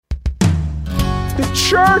The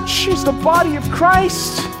church is the body of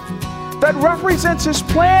Christ that represents His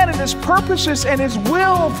plan and His purposes and His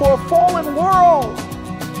will for a fallen world.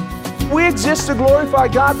 We exist to glorify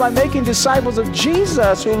God by making disciples of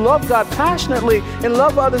Jesus who love God passionately and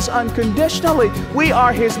love others unconditionally. We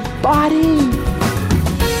are His body.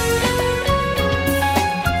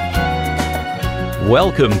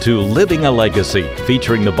 Welcome to Living a Legacy,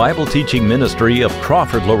 featuring the Bible teaching ministry of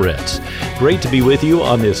Crawford Loritts. Great to be with you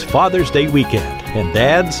on this Father's Day weekend. And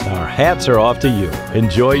dads, our hats are off to you.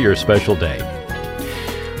 Enjoy your special day.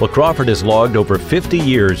 Well, Crawford has logged over 50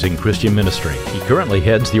 years in Christian ministry. He currently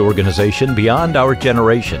heads the organization Beyond Our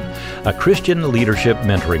Generation, a Christian leadership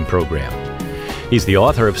mentoring program. He's the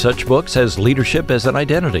author of such books as Leadership as an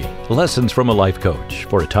Identity, Lessons from a Life Coach,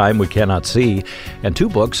 For a Time We Cannot See, and 2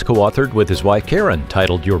 books co-authored with his wife Karen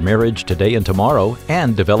titled Your Marriage Today and Tomorrow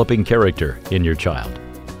and Developing Character in Your Child.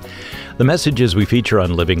 The messages we feature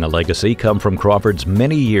on Living a Legacy come from Crawford's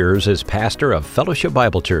many years as pastor of Fellowship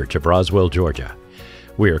Bible Church of Roswell, Georgia.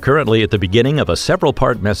 We are currently at the beginning of a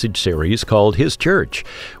several-part message series called His Church,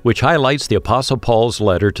 which highlights the Apostle Paul's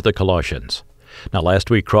letter to the Colossians. Now, last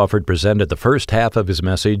week, Crawford presented the first half of his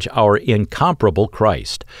message, Our Incomparable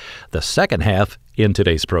Christ, the second half in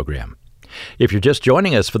today's program. If you're just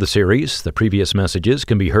joining us for the series, the previous messages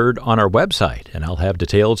can be heard on our website, and I'll have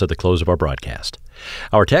details at the close of our broadcast.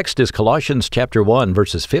 Our text is Colossians chapter 1,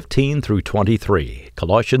 verses 15 through 23.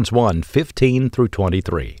 Colossians 1, 15 through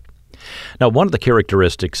 23. Now, one of the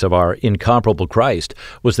characteristics of our incomparable Christ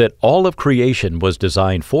was that all of creation was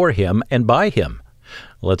designed for Him and by Him.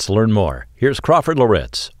 Let's learn more. Here's Crawford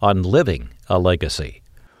Loritts on Living a Legacy.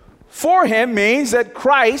 For Him means that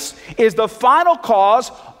Christ is the final cause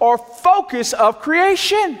or focus of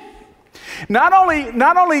creation. Not only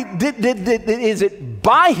is it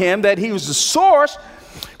by Him that He was the source,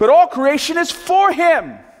 but all creation is for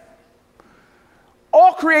Him.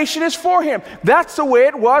 All creation is for Him. That's the way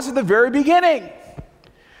it was at the very beginning.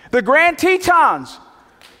 The Grand Tetons,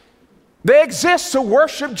 they exist to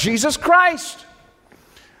worship Jesus Christ.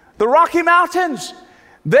 The Rocky Mountains,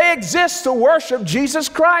 they exist to worship Jesus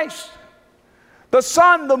Christ. The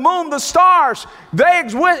sun, the moon, the stars, they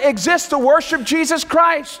exist to worship Jesus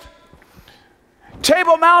Christ.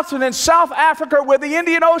 Table Mountain in South Africa, where the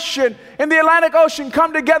Indian Ocean and the Atlantic Ocean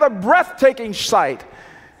come together, breathtaking sight,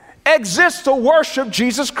 exists to worship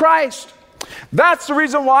Jesus Christ. That's the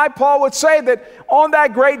reason why Paul would say that on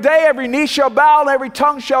that great day, every knee shall bow and every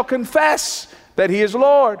tongue shall confess that He is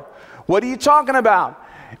Lord. What are you talking about?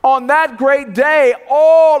 On that great day,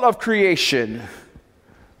 all of creation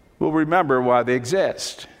will remember why they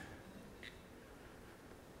exist.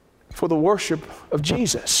 For the worship of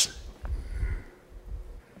Jesus.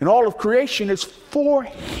 And all of creation is for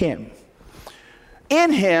Him.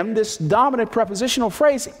 In Him, this dominant prepositional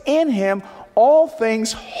phrase, in Him, all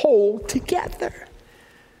things hold together.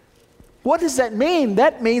 What does that mean?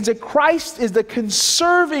 That means that Christ is the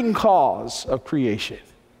conserving cause of creation.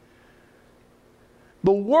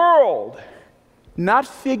 The world, not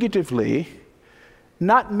figuratively,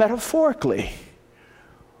 not metaphorically,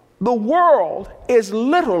 the world is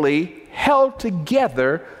literally held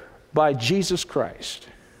together by Jesus Christ.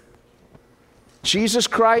 Jesus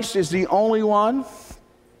Christ is the only one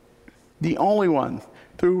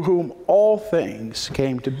through whom all things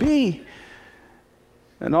came to be,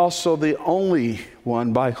 and also the only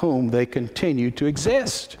one by whom they continue to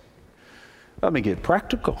exist. Let me get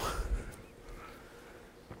practical.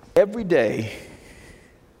 Every day,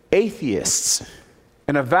 atheists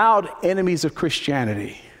and avowed enemies of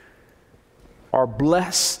Christianity are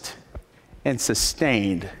blessed and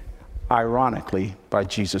sustained, ironically, by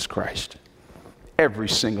Jesus Christ. Every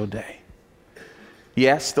single day.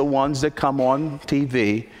 Yes, the ones that come on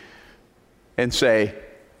TV and say,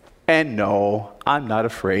 and no, I'm not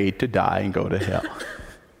afraid to die and go to hell.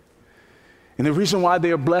 And the reason why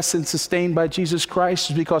they are blessed and sustained by Jesus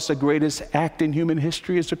Christ is because the greatest act in human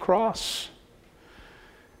history is the cross.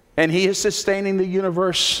 And He is sustaining the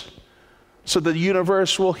universe so the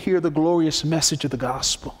universe will hear the glorious message of the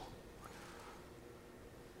gospel.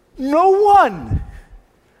 No one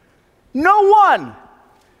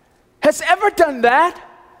has ever done that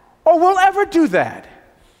or will ever do that.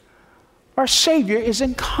 Our Savior is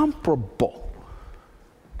incomparable.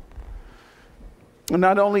 And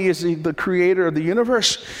not only is He the creator of the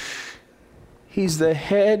universe, He's the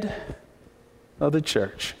head of the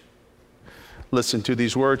church. Listen to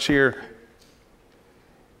these words here.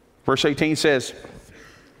 Verse 18 says,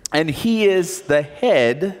 and He is the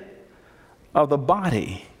head of the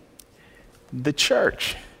body, the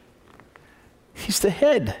church. He's the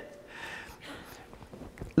head.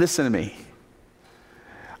 Listen to me.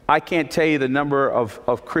 I can't tell you the number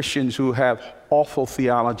of Christians who have awful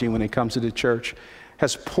theology when it comes to the church,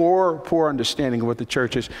 has poor understanding of what the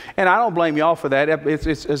church is. And I don't blame y'all for that.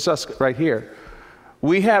 It's us right here.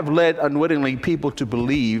 We have led unwittingly people to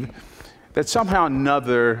believe that somehow or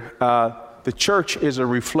another the church is a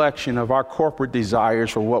reflection of our corporate desires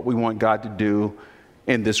for what we want God to do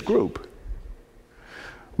in this group.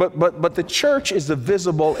 But the church is the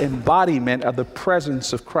visible embodiment of the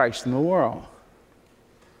presence of Christ in the world.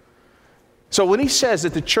 So when he says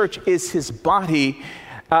that the church is his body,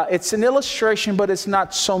 it's an illustration, but it's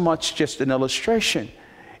not so much just an illustration.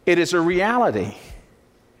 It is a reality.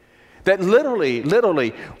 That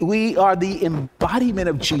literally, we are the embodiment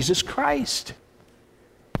of Jesus Christ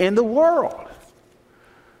in the world.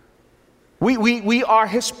 We are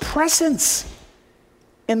his presence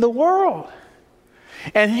in the world.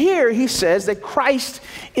 And here he says that Christ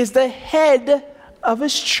is the head of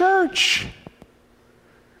his church.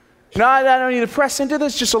 Now, I don't need to press into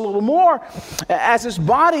this just a little more. As his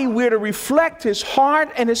body, we're to reflect his heart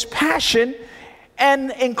and his passion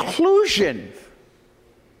and inclusion.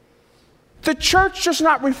 The church does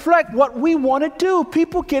not reflect what we want to do.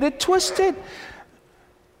 People get it twisted.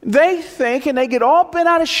 They think, and they get all bent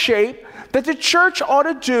out of shape, that the church ought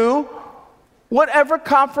to do whatever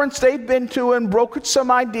conference they've been to and brokered some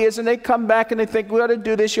ideas, and they come back and they think, we ought to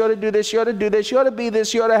do this, you ought to do this, you ought to do this, you ought to be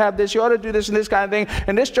this, you ought to have this, you ought to do this and this kind of thing,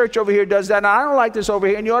 and this church over here does that, and I don't like this over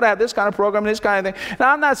here, and you ought to have this kind of program and this kind of thing.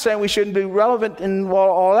 Now, I'm not saying we shouldn't be relevant in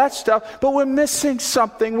all that stuff, but we're missing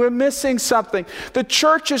something. We're missing something. The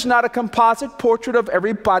church is not a composite portrait of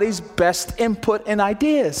everybody's best input and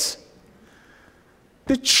ideas.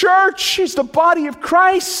 The church is the body of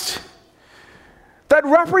Christ that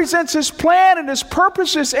represents his plan and his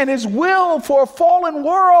purposes and his will for a fallen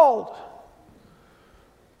world.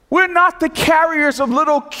 We're not the carriers of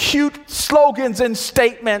little cute slogans and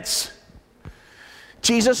statements.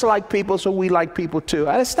 Jesus liked people, so we like people too.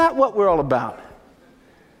 That's not what we're all about.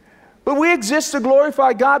 But we exist to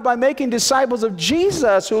glorify God by making disciples of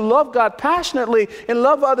Jesus who love God passionately and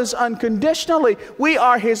love others unconditionally. We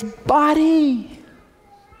are his body.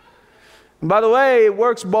 And by the way, it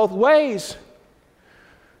works both ways.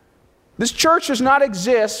 This church does not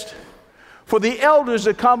exist for the elders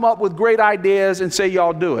to come up with great ideas and say,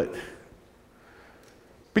 y'all do it.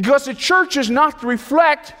 Because the church is not to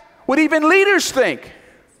reflect what even leaders think.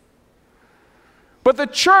 But the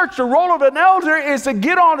church, the role of an elder is to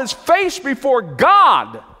get on his face before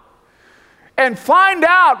God and find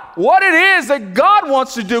out what it is that God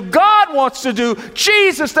wants to do. God wants to do.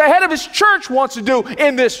 Jesus, the head of his church, wants to do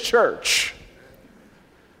in this church.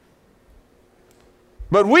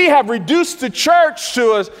 But we have reduced the church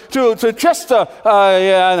to just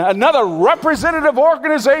another representative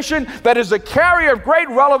organization that is a carrier of great,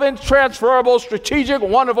 relevant, transferable, strategic,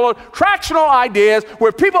 wonderful, tractional ideas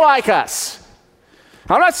with people like us.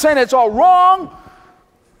 I'm not saying it's all wrong,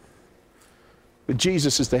 but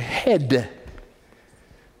Jesus is the head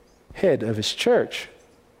of his church.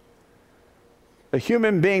 A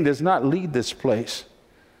human being does not lead this place.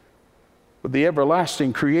 But the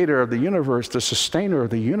everlasting creator of the universe, the sustainer of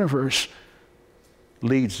the universe,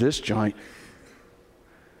 leads this joint.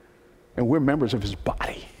 And we're members of his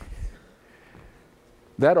body.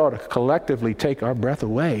 That ought to collectively take our breath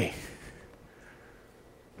away.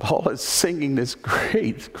 Paul is singing this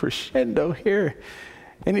great crescendo here.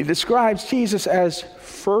 And he describes Jesus as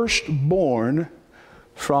firstborn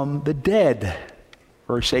from the dead.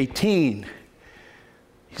 Verse 18.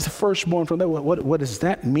 He's the firstborn from the dead. What does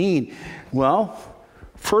that mean? Well,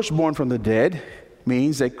 firstborn from the dead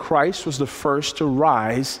means that Christ was the first to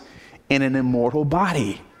rise in an immortal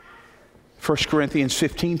body. 1 Corinthians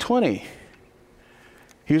 15:20.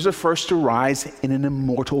 He was the first to rise in an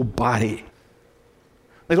immortal body.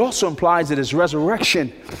 It also implies that his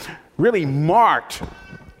resurrection really marked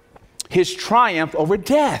his triumph over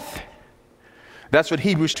death. That's what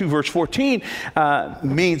Hebrews 2 verse 14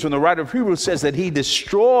 means when the writer of Hebrews says that he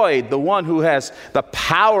destroyed the one who has the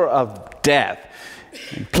power of death.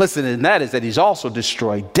 Implicit in that is that he's also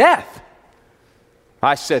destroyed death.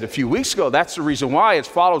 I said a few weeks ago, that's the reason why as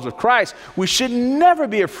followers of Christ, we should never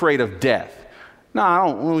be afraid of death.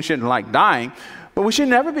 No, we shouldn't like dying, but we should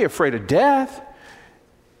never be afraid of death.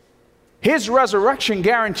 His resurrection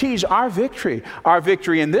guarantees our victory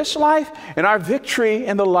in this life and our victory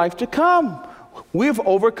in the life to come. We've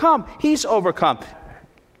overcome. He's overcome.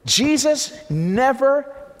 Jesus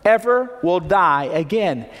never, ever will die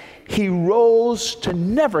again. He rose to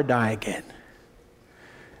never die again.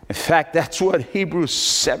 In fact, that's what Hebrews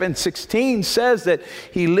 7:16 says, that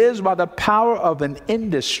he lives by the power of an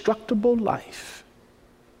indestructible life.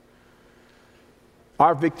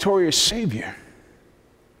 our victorious Savior,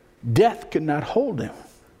 death could not hold him.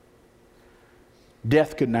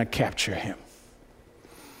 Death could not capture him.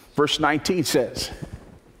 Verse 19 says,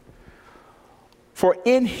 for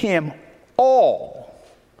in him all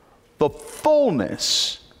the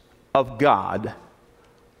fullness of God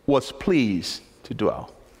was pleased to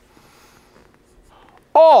dwell.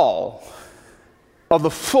 All of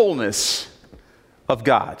the fullness of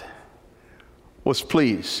God was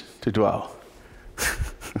pleased to dwell.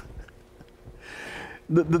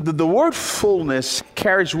 The word fullness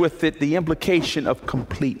carries with it the implication of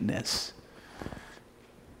completeness.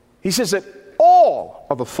 He says that all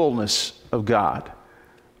of the fullness of God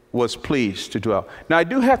was pleased to dwell. Now, I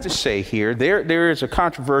do have to say here, there is a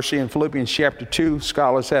controversy in Philippians chapter 2.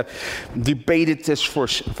 Scholars have debated this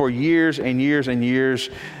for years and years and years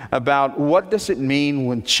about what does it mean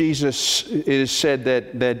when Jesus, it is said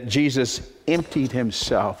that Jesus emptied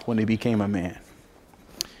himself when he became a man.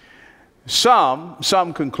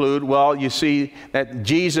 Some conclude, well, you see that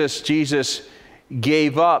Jesus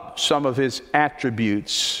gave up some of his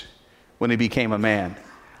attributes when he became a man.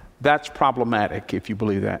 That's problematic if you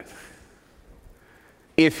believe that.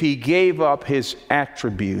 If he gave up his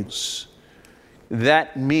attributes,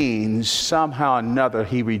 that means somehow or another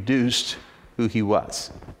he reduced who he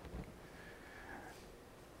was.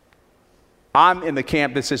 I'm in the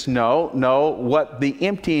camp that says, no, what the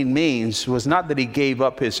emptying means was not that he gave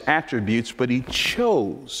up his attributes, but he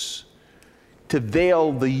chose to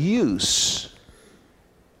veil the use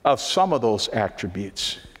of some of those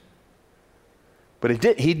attributes.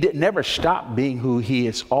 But he never stopped being who he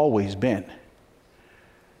has always been.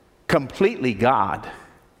 Completely God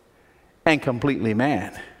and completely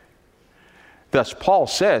man. Thus, Paul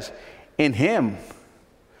says, in him,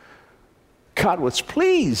 God was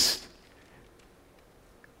pleased.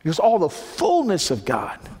 Because all the fullness of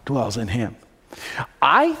God dwells in him.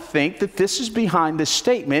 I think that this is behind the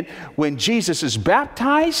statement when Jesus is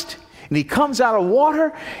baptized and he comes out of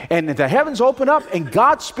water and the heavens open up and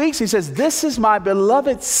God speaks. He says, this is my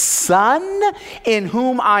beloved Son in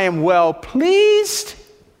whom I am well pleased.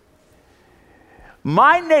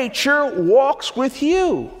 My nature walks with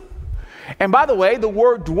you. And by the way, the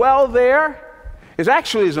word dwell there is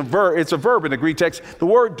actually a verb. It's a verb in the Greek text. The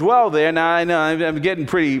word dwell there, now I know I'm getting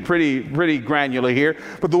pretty granular here,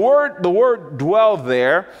 but the word dwell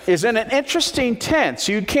there is in an interesting tense.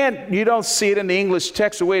 You don't see it in the English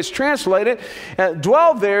text the way it's translated.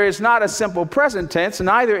 Dwell there is not a simple present tense,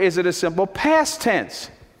 neither is it a simple past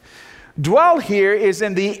tense. Dwell here is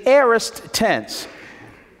in the aorist tense.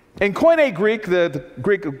 In Koine Greek,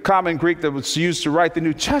 the common Greek that was used to write the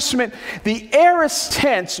New Testament, the aorist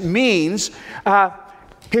tense means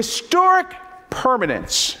historic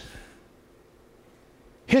permanence.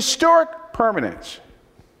 Historic permanence.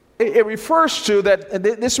 It refers to that,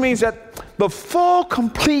 this means that the full,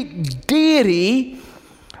 complete deity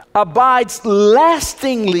abides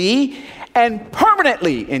lastingly and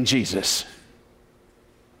permanently in Jesus.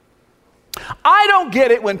 I don't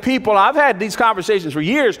get it when people, I've had these conversations for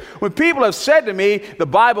years, when people have said to me, the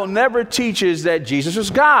Bible never teaches that Jesus is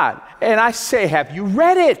God. And I say, have you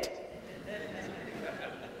read it?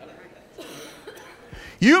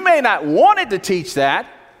 You may not want it to teach that,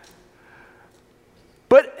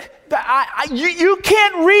 but you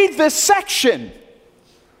can't read this section.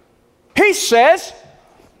 He says,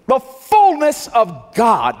 the fullness of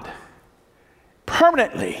God,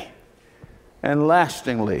 permanently and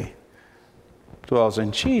lastingly dwells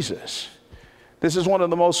in Jesus. This is one of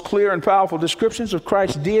the most clear and powerful descriptions of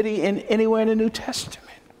Christ's deity anywhere in the New Testament.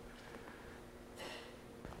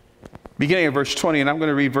 Beginning in verse 20, and I'm going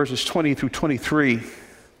to read verses 20 through 23.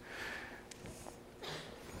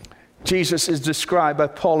 Jesus is described by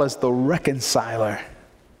Paul as the reconciler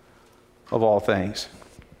of all things.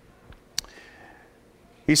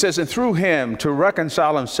 He says, and through him to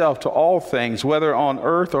reconcile himself to all things, whether on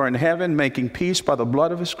earth or in heaven, making peace by the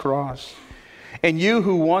blood of his cross. And you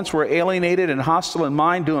who once were alienated and hostile in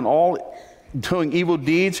mind, doing evil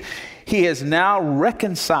deeds, he has now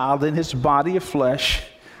reconciled in his body of flesh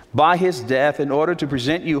by his death in order to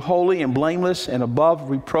present you holy and blameless and above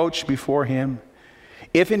reproach before him.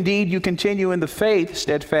 If indeed you continue in the faith,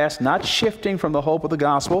 steadfast, not shifting from the hope of the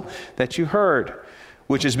gospel that you heard,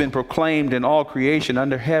 which has been proclaimed in all creation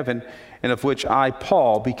under heaven, and of which I,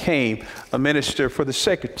 Paul, became a minister for the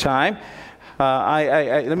sake of time.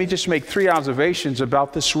 Let me just make 3 observations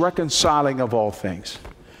about this reconciling of all things,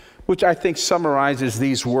 which I think summarizes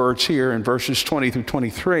these words here in verses 20 through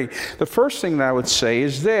 23. The first thing that I would say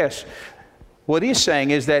is this. What he's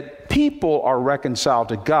saying is that people are reconciled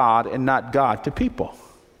to God and not God to people.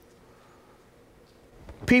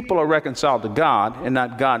 People are reconciled to God and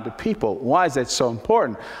not God to people. Why is that so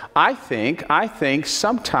important? I think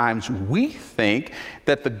sometimes we think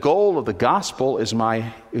that the goal of the gospel is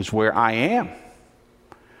where I am.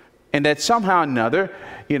 And that somehow or another,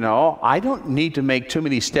 I don't need to make too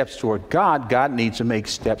many steps toward God. God needs to make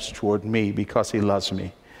steps toward me because he loves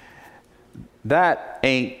me. That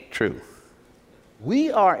ain't true.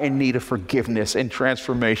 We are in need of forgiveness and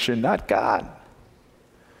transformation, not God.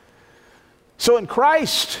 So in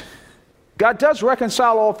Christ, God does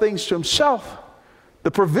reconcile all things to himself.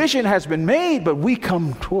 The provision has been made, but we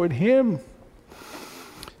come toward him.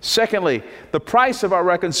 Secondly, the price of our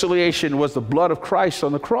reconciliation was the blood of Christ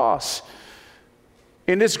on the cross.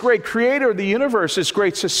 In this great creator of the universe, this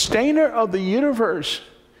great sustainer of the universe,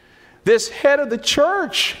 this head of the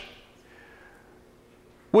church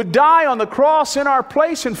would die on the cross in our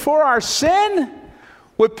place and for our sin,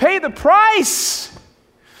 would pay the price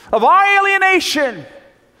of our alienation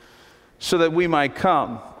so that we might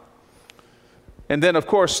come. And then, of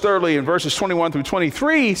course, thirdly, in verses 21 through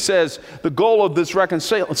 23, he says the goal of this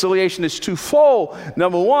reconciliation is twofold.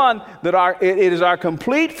 Number one, that it is our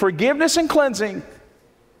complete forgiveness and cleansing,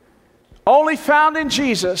 only found in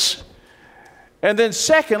Jesus. And then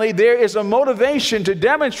secondly, there is a motivation to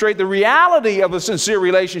demonstrate the reality of a sincere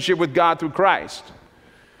relationship with God through Christ,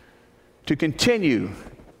 to continue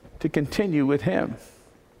with him.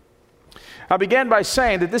 I began by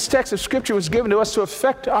saying that this text of Scripture was given to us to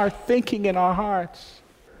affect our thinking in our hearts.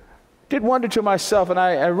 I did wonder to myself, and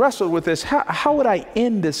I wrestled with this, how would I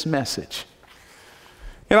end this message?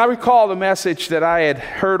 And I recall the message that I had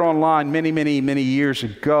heard online many, many, many years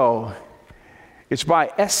ago. It's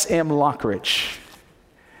by S.M. Lockridge.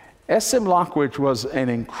 S.M. Lockridge was an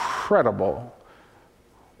incredible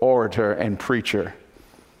orator and preacher.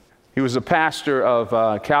 He was a pastor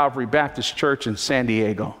of Calvary Baptist Church in San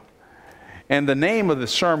Diego. And the name of the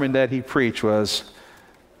sermon that he preached was,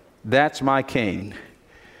 "That's My King.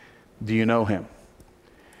 Do you know him?"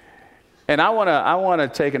 And I want to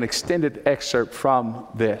take an extended excerpt from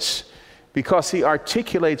this because he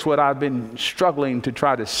articulates what I've been struggling to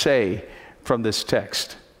try to say from this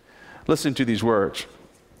text. Listen to these words.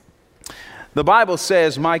 The Bible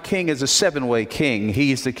says, "My king is a seven-way king.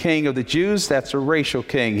 He's the king of the Jews, that's a racial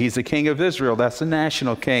king. He's the king of Israel, that's a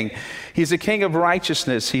national king. He's the king of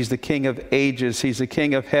righteousness, he's the king of ages. He's the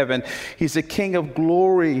king of heaven, he's the king of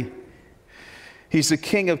glory. He's the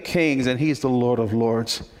king of kings, and he's the Lord of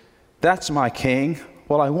lords. That's my king.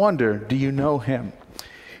 Well, I wonder, do you know him?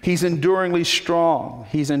 He's enduringly strong.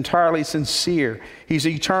 He's entirely sincere. He's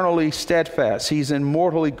eternally steadfast. He's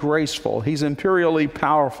immortally graceful. He's imperially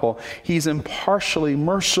powerful. He's impartially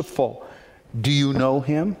merciful. Do you know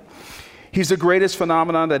him? He's the greatest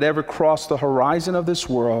phenomenon that ever crossed the horizon of this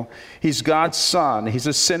world. He's God's son. He's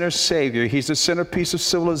a sinner's savior. He's the centerpiece of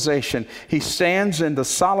civilization. He stands in the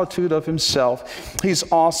solitude of himself. He's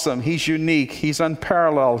awesome. He's unique. He's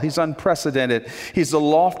unparalleled. He's unprecedented. He's the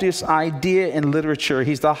loftiest idea in literature.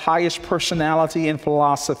 He's the highest personality in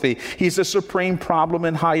philosophy. He's the supreme problem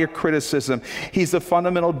in higher criticism. He's the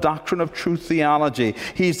fundamental doctrine of true theology.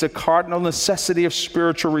 He's the cardinal necessity of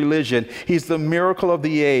spiritual religion. He's the miracle of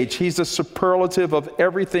the age. He's the superlative of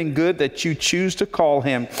everything good that you choose to call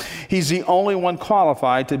him. He's the only one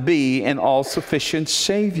qualified to be an all-sufficient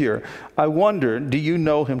Savior. I wonder, do you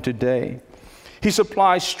know him today? He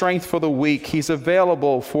supplies strength for the weak. He's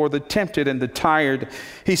available for the tempted and the tired.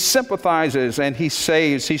 He sympathizes and he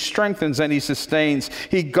saves. He strengthens and he sustains.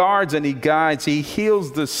 He guards and he guides. He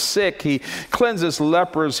heals the sick. He cleanses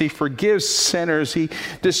lepers. He forgives sinners. He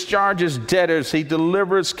discharges debtors. He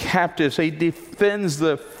delivers captives. He defends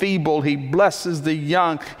the feeble. He blesses the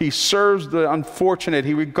young. He serves the unfortunate.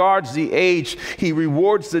 He regards the aged. He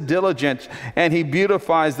rewards the diligent, and he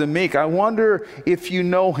beautifies the meek. I wonder if you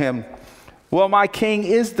know him. Well, my king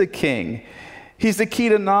is the king. He's the key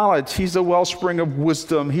to knowledge. He's the wellspring of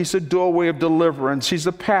wisdom. He's the doorway of deliverance. He's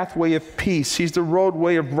the pathway of peace. He's the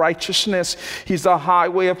roadway of righteousness. He's the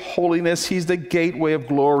highway of holiness. He's the gateway of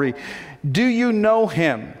glory. Do you know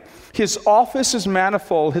him? His office is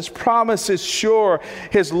manifold. His promise is sure.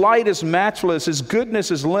 His light is matchless. His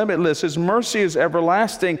goodness is limitless. His mercy is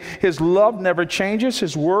everlasting. His love never changes.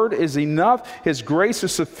 His word is enough. His grace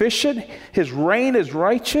is sufficient. His reign is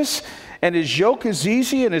righteous. And his yoke is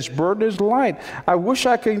easy and his burden is light. I wish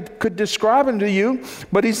I could describe him to you,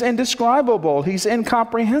 but he's indescribable. He's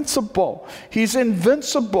incomprehensible. He's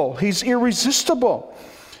invincible. He's irresistible.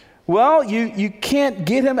 Well, you can't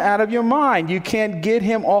get him out of your mind. You can't get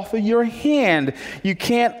him off of your hand. You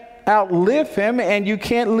can't outlive him, and you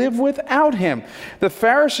can't live without him. The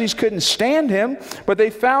Pharisees couldn't stand him, but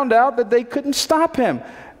they found out that they couldn't stop him.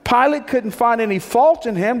 Pilate couldn't find any fault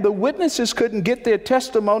in him. The witnesses couldn't get their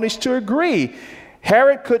testimonies to agree.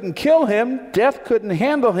 Herod couldn't kill him. Death couldn't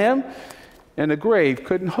handle him. And the grave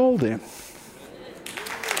couldn't hold him.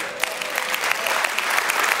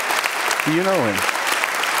 Do you know him?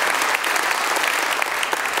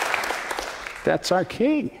 That's our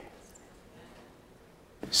King.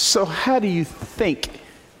 So how do you think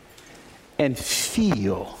and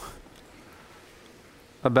feel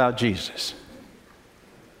about Jesus?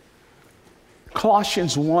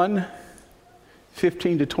 Colossians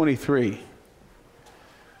 1:15-23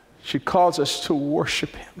 she calls us to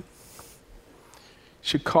worship him.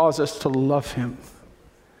 She calls us to love him.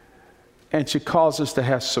 And she calls us to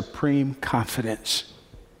have supreme confidence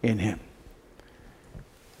in him.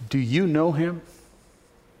 Do you know him?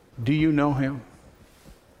 Do you know him?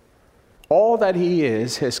 All that he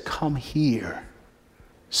is has come here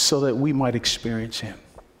so that we might experience him.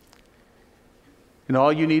 And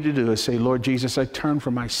all you need to do is say, Lord Jesus, I turn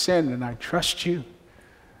from my sin and I trust you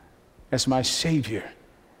as my Savior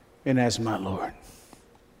and as my Lord.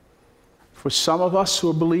 For some of us who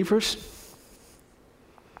are believers,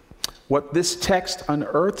 what this text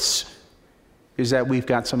unearths is that we've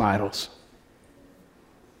got some idols.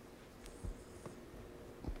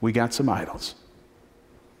 We got some idols.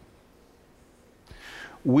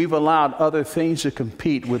 We've allowed other things to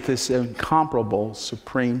compete with this incomparable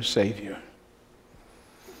supreme Savior.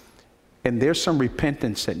 And there's some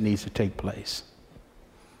repentance that needs to take place.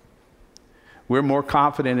 We're more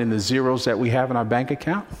confident in the zeros that we have in our bank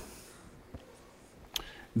account.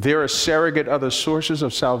 There are surrogate other sources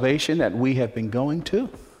of salvation that we have been going to.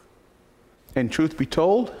 And truth be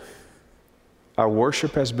told, our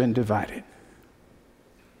worship has been divided.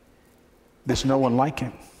 There's no one like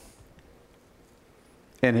him.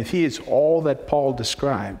 And if he is all that Paul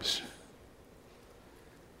describes,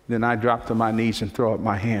 then I drop to my knees and throw up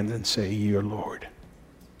my hands and say, You're Lord.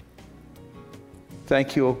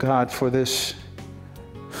 Thank you, O God, for this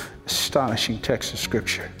astonishing text of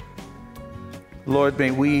Scripture. Lord,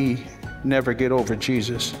 may we never get over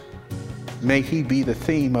Jesus. May he be the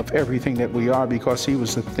theme of everything that we are, because he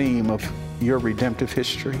was the theme of your redemptive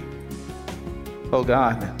history. Oh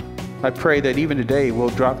God, I pray that even today we'll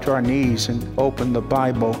drop to our knees and open the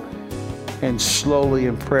Bible and slowly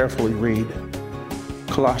and prayerfully read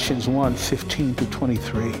Colossians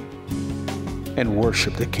 1:15-23 and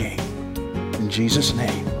worship the King. In Jesus'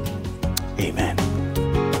 name, amen.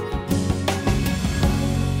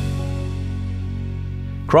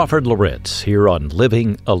 Crawford Loritts here on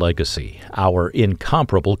Living a Legacy, Our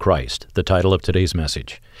Incomparable Christ, the title of today's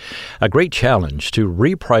message. A great challenge to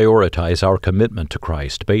reprioritize our commitment to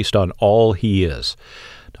Christ based on all he is.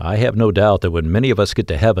 I have no doubt that when many of us get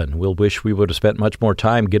to heaven, we'll wish we would have spent much more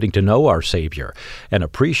time getting to know our Savior and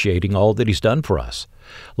appreciating all that he's done for us.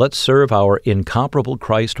 Let's serve our incomparable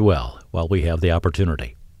Christ well while we have the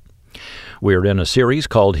opportunity. We're in a series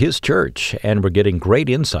called His Church, and we're getting great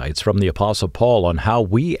insights from the Apostle Paul on how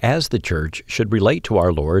we as the church should relate to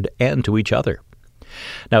our Lord and to each other.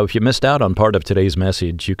 Now, if you missed out on part of today's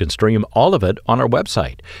message, you can stream all of it on our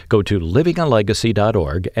website. Go to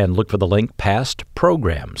livingalegacy.org and look for the link Past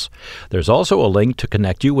Programs. There's also a link to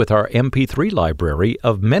connect you with our MP3 library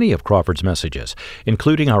of many of Crawford's messages,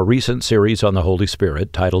 including our recent series on the Holy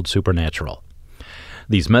Spirit titled Supernatural.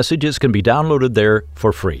 These messages can be downloaded there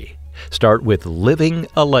for free. Start with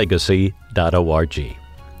livingalegacy.org.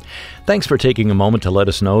 Thanks for taking a moment to let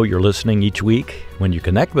us know you're listening each week. When you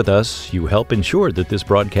connect with us, you help ensure that this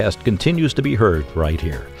broadcast continues to be heard right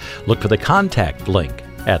here. Look for the contact link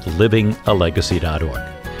at livingalegacy.org.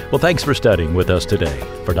 Well, thanks for studying with us today.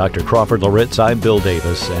 For Dr. Crawford Loritts, I'm Bill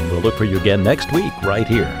Davis, and we'll look for you again next week right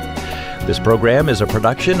here. This program is a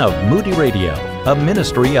production of Moody Radio, a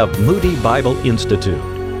ministry of Moody Bible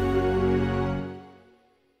Institute.